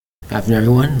Afternoon,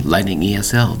 everyone.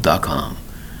 LightningESL.com.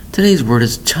 Today's word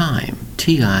is time.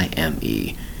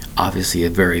 T-I-M-E. Obviously a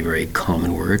very, very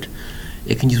common word.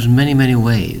 It can use many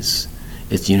ways.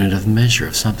 It's a unit of measure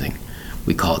of something.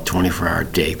 We call it 24-hour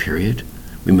day period.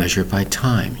 We measure it by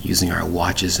time, using our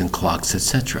watches and clocks,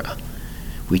 etc.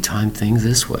 We time things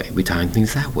this way. We time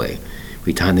things that way.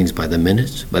 We time things by the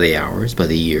minutes, by the hours, by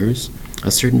the years.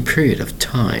 A certain period of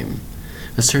time.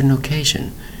 A certain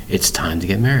occasion. It's time to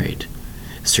get married.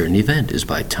 A certain event is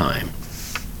by time.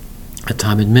 A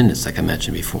time in minutes, like I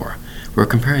mentioned before. We're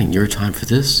comparing your time for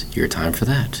this, your time for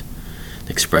that.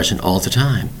 The expression all the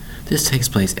time. This takes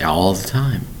place all the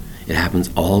time. It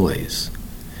happens always.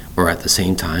 Or at the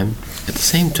same time,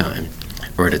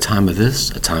 or at a time of this,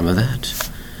 a time of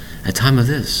that. A time of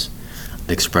this.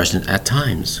 The expression at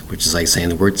times, which is like saying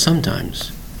the word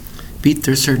sometimes. Beat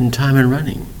their certain time in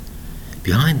running.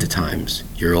 Behind the times,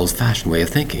 your old-fashioned way of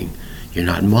thinking. You're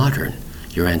not modern,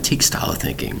 your antique style of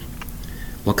thinking.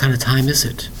 What kind of time is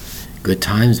it? Good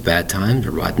times, bad times,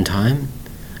 a rotten time?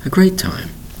 A great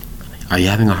time. Are you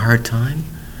having a hard time?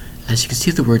 As you can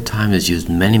see, the word time is used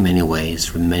many ways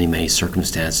for many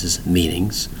circumstances,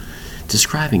 meanings,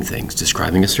 describing things,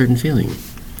 describing a certain feeling.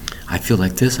 I feel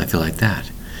like this, I feel like that.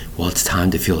 Well, it's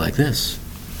time to feel like this.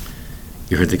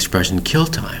 You heard the expression kill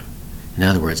time. In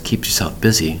other words, keep yourself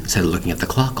busy instead of looking at the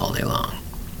clock all day long.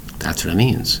 That's what it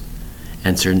means.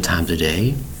 And certain times of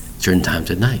day, certain times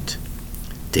at night.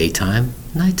 Daytime,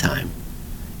 nighttime.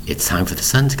 It's time for the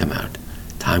sun to come out.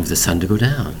 Time for the sun to go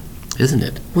down, isn't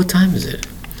it? What time is it?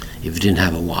 If you didn't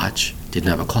have a watch, didn't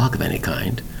have a clock of any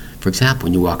kind, for example,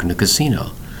 when you walk in a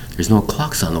casino, there's no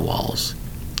clocks on the walls.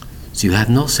 So you have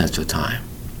no sense of time.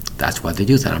 That's why they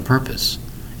do that on purpose.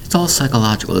 It's all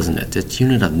psychological, isn't it? It's a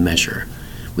unit of measure.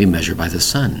 We measure by the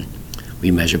sun. We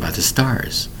measure by the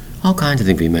stars. All kinds of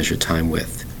things we measure time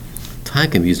with. Time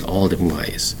can be used all different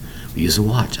ways. We use a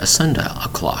watch, a sundial, a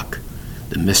clock.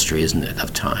 The mystery, isn't it,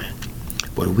 of time.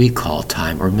 What we call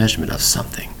time or measurement of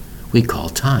something, we call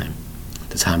time.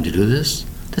 The time to do this,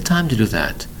 the time to do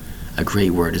that. A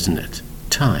great word, isn't it?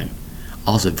 Time.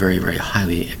 Also a very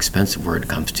highly expensive word when it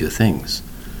comes to things.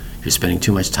 You're spending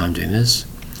too much time doing this.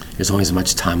 There's only so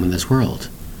much time in this world.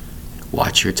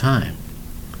 Watch your time.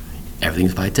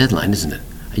 Everything's by deadline, isn't it?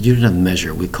 A unit of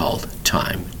measure we called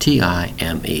time.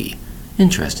 T-I-M-E.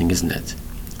 Interesting, isn't it?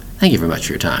 Thank you very much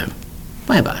for your time.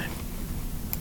 Bye-bye.